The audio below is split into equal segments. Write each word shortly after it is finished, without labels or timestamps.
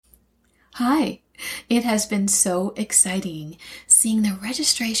Hi. It has been so exciting seeing the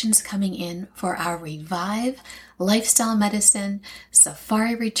registrations coming in for our Revive Lifestyle Medicine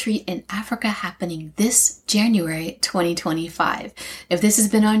Safari Retreat in Africa happening this January 2025. If this has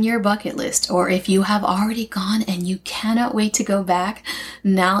been on your bucket list, or if you have already gone and you cannot wait to go back,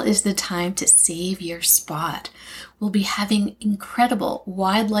 now is the time to save your spot. We'll be having incredible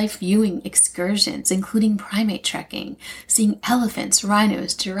wildlife viewing excursions, including primate trekking, seeing elephants,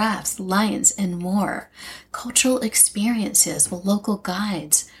 rhinos, giraffes, lions, and more. Cultural experiences with local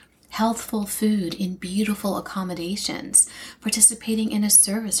guides, healthful food in beautiful accommodations, participating in a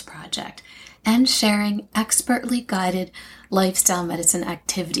service project, and sharing expertly guided lifestyle medicine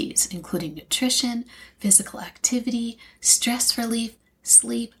activities, including nutrition, physical activity, stress relief,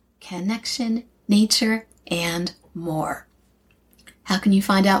 sleep, connection, nature, and more. How can you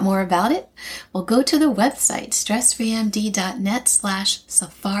find out more about it? Well, go to the website,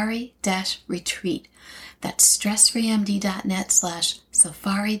 stressfreemd.net/safari-retreat. That's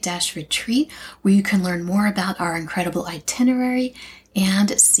stressfreemd.net/safari-retreat, where you can learn more about our incredible itinerary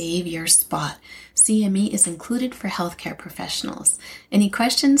and save your spot. CME is included for healthcare professionals. Any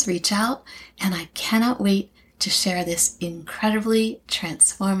questions, reach out, and I cannot wait to share this incredibly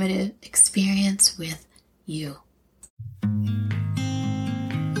transformative experience with you.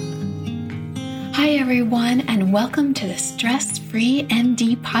 Hi, everyone, and welcome to the Stress Free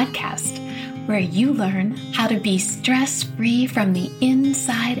MD podcast, where you learn how to be stress-free from the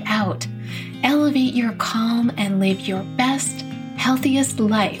inside out, elevate your calm, and live your best, healthiest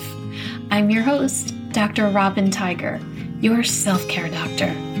life. I'm your host, Dr. Robin Tiger, your self-care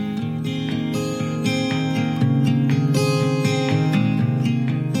doctor.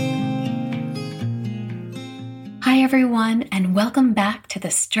 Hi, everyone, and welcome back to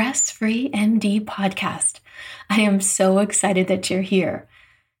the Stress Free MD podcast. I am so excited that you're here.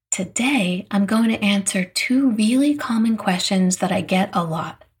 Today, I'm going to answer two really common questions that I get a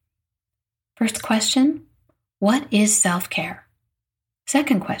lot. First question, what is self-care?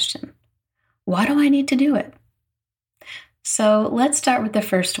 Second question, why do I need to do it? So let's start with the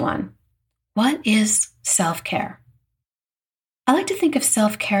first one. What is self-care? I like to think of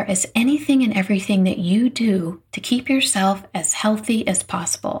self-care as anything and everything that you do to keep yourself as healthy as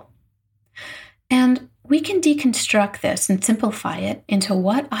possible. And we can deconstruct this and simplify it into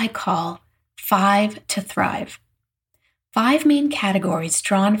what I call 5 to Thrive. 5 main categories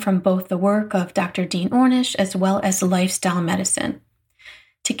drawn from both the work of Dr. Dean Ornish as well as lifestyle medicine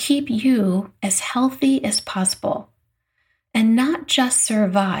to keep you as healthy as possible and not just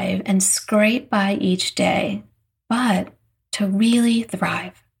survive and scrape by each day, but to really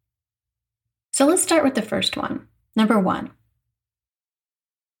thrive. So let's start with the first one. Number 1,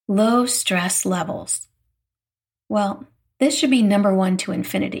 low stress levels. Well, this should be number 1 to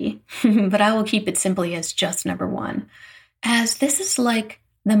infinity, but I will keep it simply as just number 1, as this is like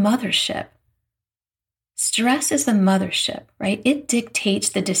the mothership. Stress is the mothership, right? It dictates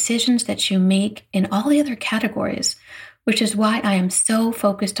the decisions that you make in all the other categories, which is why I am so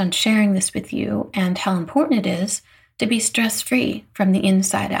focused on sharing this with you and how important it is to be stress-free from the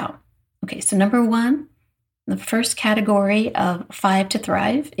inside out. Okay, so number 1, the first category of 5 to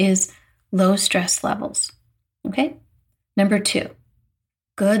Thrive is low stress levels. Okay? Number 2,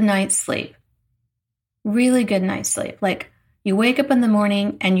 good night's sleep. Really good night's sleep. Like you wake up in the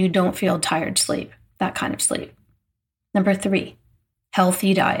morning and you don't feel tired sleep. That kind of sleep. Number 3,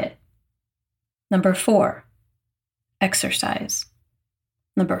 healthy diet. Number 4, exercise.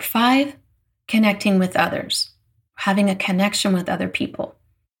 Number 5, connecting with others. Having a connection with other people.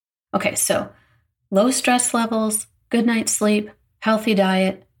 Okay, so low stress levels, good night's sleep, healthy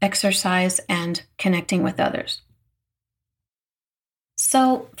diet, exercise, and connecting with others.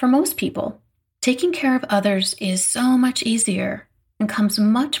 So for most people, taking care of others is so much easier and comes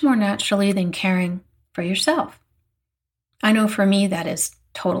much more naturally than caring for yourself. I know for me that is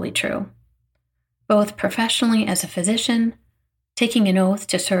totally true. Both professionally as a physician, taking an oath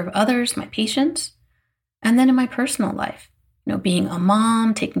to serve others, my patients, and then in my personal life, being a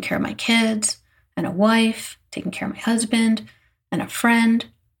mom, taking care of my kids, and a wife, taking care of my husband, and a friend,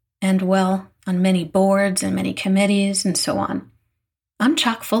 and well, on many boards and many committees and so on. I'm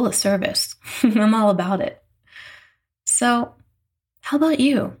chock full of service. I'm all about it. So, how about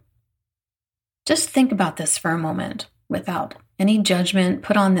you? Just think about this for a moment without any judgment.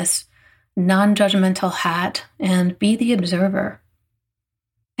 Put on this non-judgmental hat and be the observer.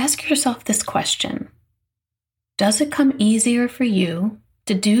 Ask yourself this question. Does it come easier for you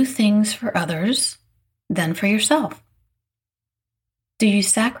to do things for others than for yourself? Do you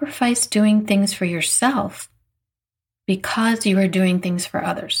sacrifice doing things for yourself because you are doing things for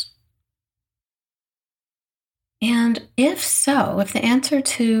others? And if so, if the answer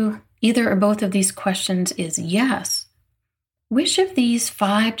to either or both of these questions is yes, which of these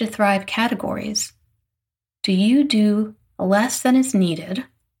 5 to thrive categories do you do less than is needed,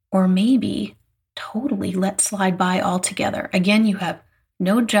 or maybe totally let slide by altogether? Again, you have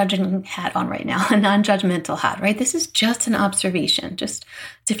no judging hat on right now, a non-judgmental hat, right? This is just an observation, just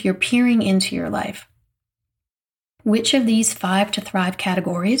as if you're peering into your life. Which of these 5 to thrive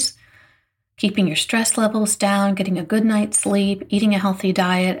categories, keeping your stress levels down, getting a good night's sleep, eating a healthy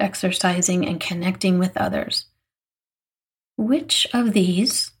diet, exercising, and connecting with others, which of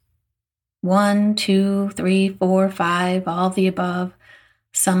these, 1, 2, 3, 4, 5, all of the above,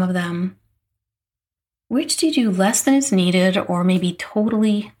 some of them, which do you do less than is needed, or maybe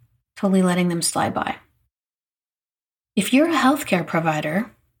totally letting them slide by? If you're a healthcare provider,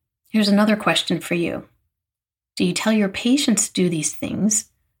 here's another question for you. Do you tell your patients to do these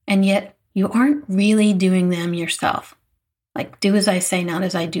things, and yet you aren't really doing them yourself? Like, do as I say, not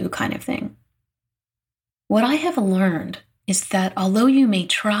as I do kind of thing. What I have learned is that although you may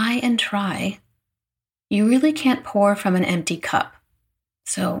try and try, you really can't pour from an empty cup.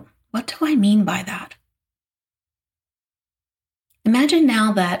 So, what do I mean by that? Imagine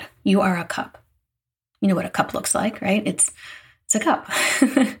now that you are a cup. You know what a cup looks like, right? It's a cup,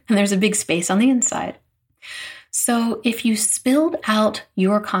 and there's a big space on the inside. So if you spilled out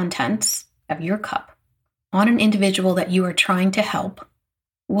your contents of your cup on an individual that you are trying to help,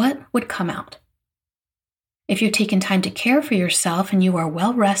 what would come out? If you've taken time to care for yourself and you are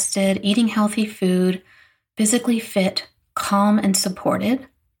well rested, eating healthy food, physically fit, calm, and supported,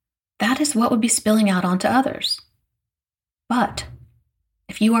 that is what would be spilling out onto others. But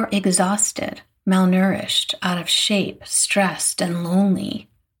if you are exhausted, malnourished, out of shape, stressed, and lonely,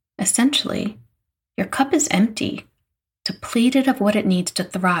 essentially, your cup is empty, depleted of what it needs to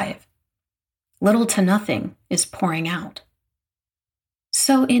thrive. Little to nothing is pouring out.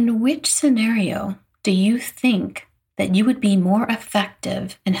 So in which scenario do you think that you would be more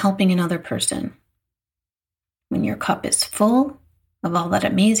effective in helping another person? When your cup is full of all that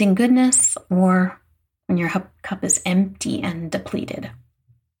amazing goodness, or when your cup is empty and depleted?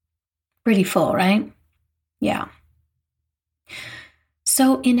 Pretty full, right? Yeah.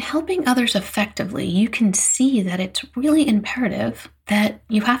 So in helping others effectively, you can see that it's really imperative that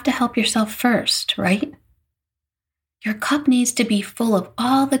you have to help yourself first, right? Your cup needs to be full of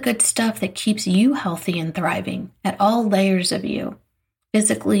all the good stuff that keeps you healthy and thriving at all layers of you,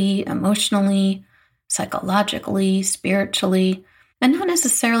 physically, emotionally, psychologically, spiritually, and not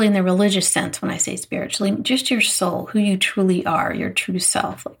necessarily in the religious sense when I say spiritually, just your soul, who you truly are, your true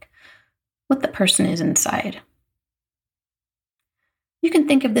self, like what the person is inside. You can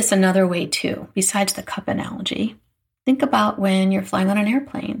think of this another way too, besides the cup analogy. Think about when you're flying on an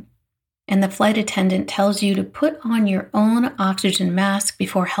airplane and the flight attendant tells you to put on your own oxygen mask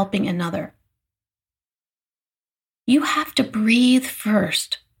before helping another. You have to breathe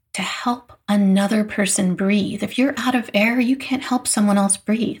first to help another person breathe. If you're out of air, you can't help someone else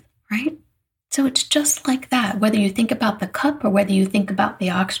breathe, right? So it's just like that, whether you think about the cup or whether you think about the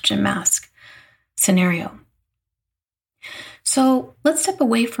oxygen mask scenario. So let's step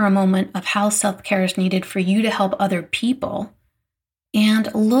away for a moment of how self-care is needed for you to help other people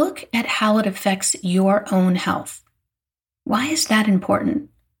and look at how it affects your own health. Why is that important?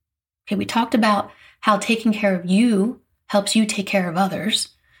 Okay, we talked about how taking care of you helps you take care of others,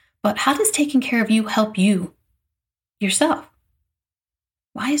 but how does taking care of you help you yourself?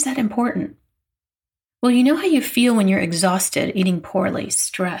 Why is that important? Well, you know how you feel when you're exhausted, eating poorly,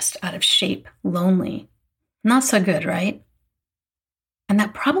 stressed, out of shape, lonely. Not so good, right? And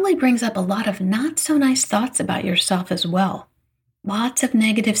that probably brings up a lot of not so nice thoughts about yourself as well. Lots of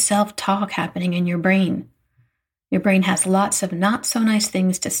negative self-talk happening in your brain. Your brain has lots of not so nice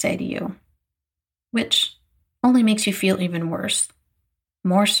things to say to you, which only makes you feel even worse,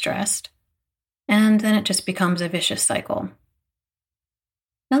 more stressed, and then it just becomes a vicious cycle.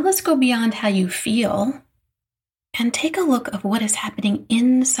 Now let's go beyond how you feel and take a look at what is happening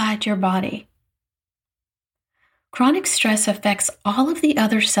inside your body. Chronic stress affects all of the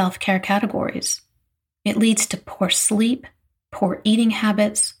other self-care categories. It leads to poor sleep, poor eating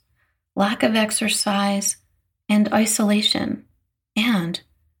habits, lack of exercise, and isolation. And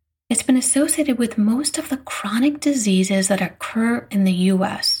it's been associated with most of the chronic diseases that occur in the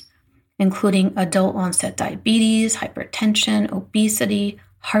U.S., including adult onset diabetes, hypertension, obesity,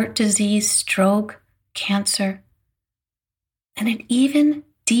 heart disease, stroke, cancer. And it even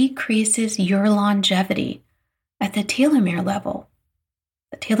decreases your longevity at the telomere level.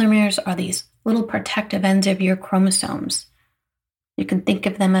 The telomeres are these little protective ends of your chromosomes. You can think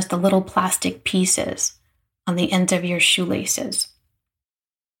of them as the little plastic pieces on the ends of your shoelaces.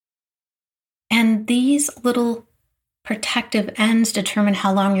 And these little protective ends determine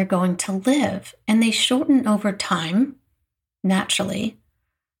how long you're going to live, and they shorten over time, naturally,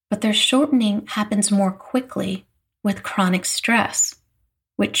 but their shortening happens more quickly with chronic stress,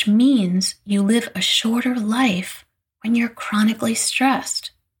 which means you live a shorter life when you're chronically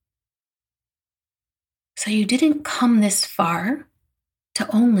stressed. So you didn't come this far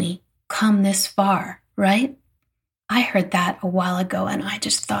to only come this far, right? I heard that a while ago and I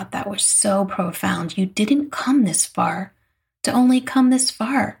just thought that was so profound. You didn't come this far to only come this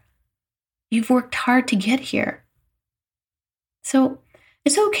far. You've worked hard to get here. So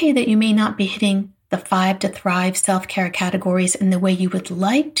it's okay that you may not be hitting the 5 to Thrive self-care categories in the way you would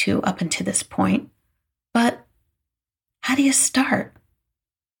like to up until this point, but how do you start?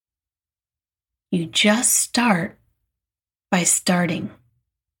 You just start by starting.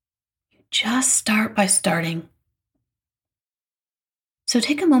 You just start by starting. So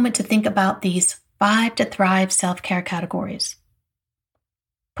take a moment to think about these 5 to Thrive self-care categories.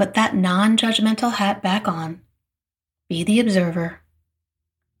 Put that non-judgmental hat back on, be the observer,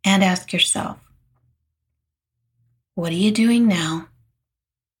 and ask yourself, what are you doing now?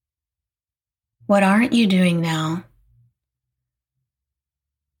 What aren't you doing now?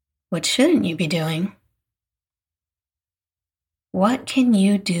 What shouldn't you be doing? What can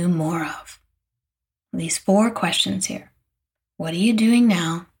you do more of? These 4 questions here. What are you doing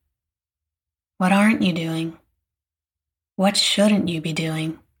now? What aren't you doing? What shouldn't you be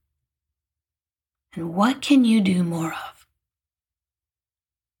doing? And what can you do more of?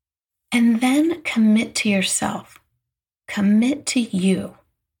 And then commit to yourself. Commit to you.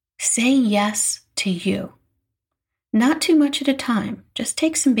 Say yes to you. Not too much at a time. Just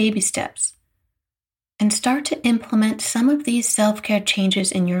take some baby steps. And start to implement some of these self-care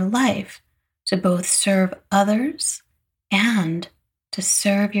changes in your life to both serve others and to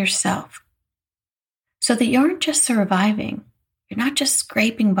serve yourself. So that you aren't just surviving. You're not just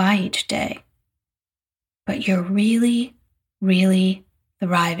scraping by each day. But you're really, really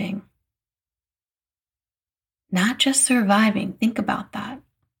thriving. Not just surviving. Think about that.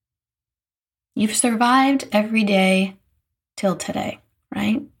 You've survived every day till today,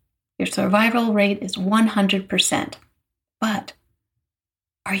 right? Your survival rate is 100%. But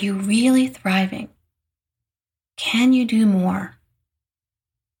are you really thriving? Can you do more?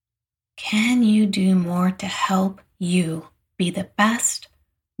 Can you do more to help you be the best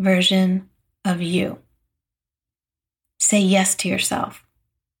version of you? Say yes to yourself.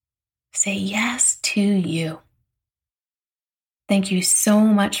 Say yes to you. Thank you so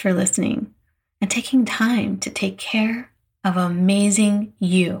much for listening and taking time to take care of amazing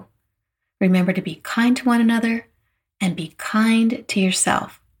you. Remember to be kind to one another and be kind to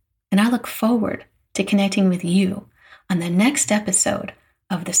yourself. And I look forward to connecting with you on the next episode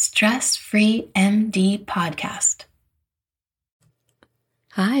of the Stress Free MD podcast.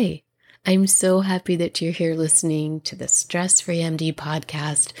 Hi, I'm so happy that you're here listening to the Stress Free MD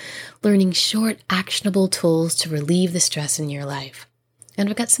podcast, learning short, actionable tools to relieve the stress in your life. And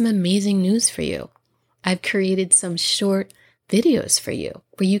I've got some amazing news for you. I've created some short videos for you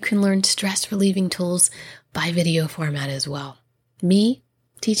where you can learn stress relieving tools by video format as well. Me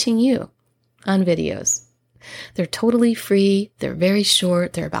teaching you on videos. They're totally free. They're very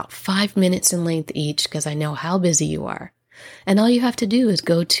short. They're about 5 minutes in length each because I know how busy you are. And all you have to do is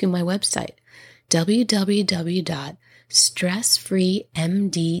go to my website,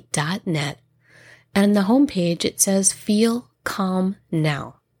 www.stressfreemd.net. And on the homepage, it says Feel Calm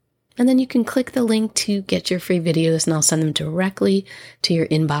Now. And then you can click the link to get your free videos and I'll send them directly to your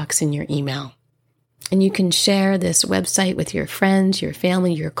inbox in your email. And you can share this website with your friends, your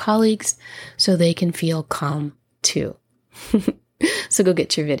family, your colleagues, so they can feel calm too. So go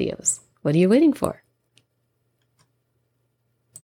get your videos. What are you waiting for?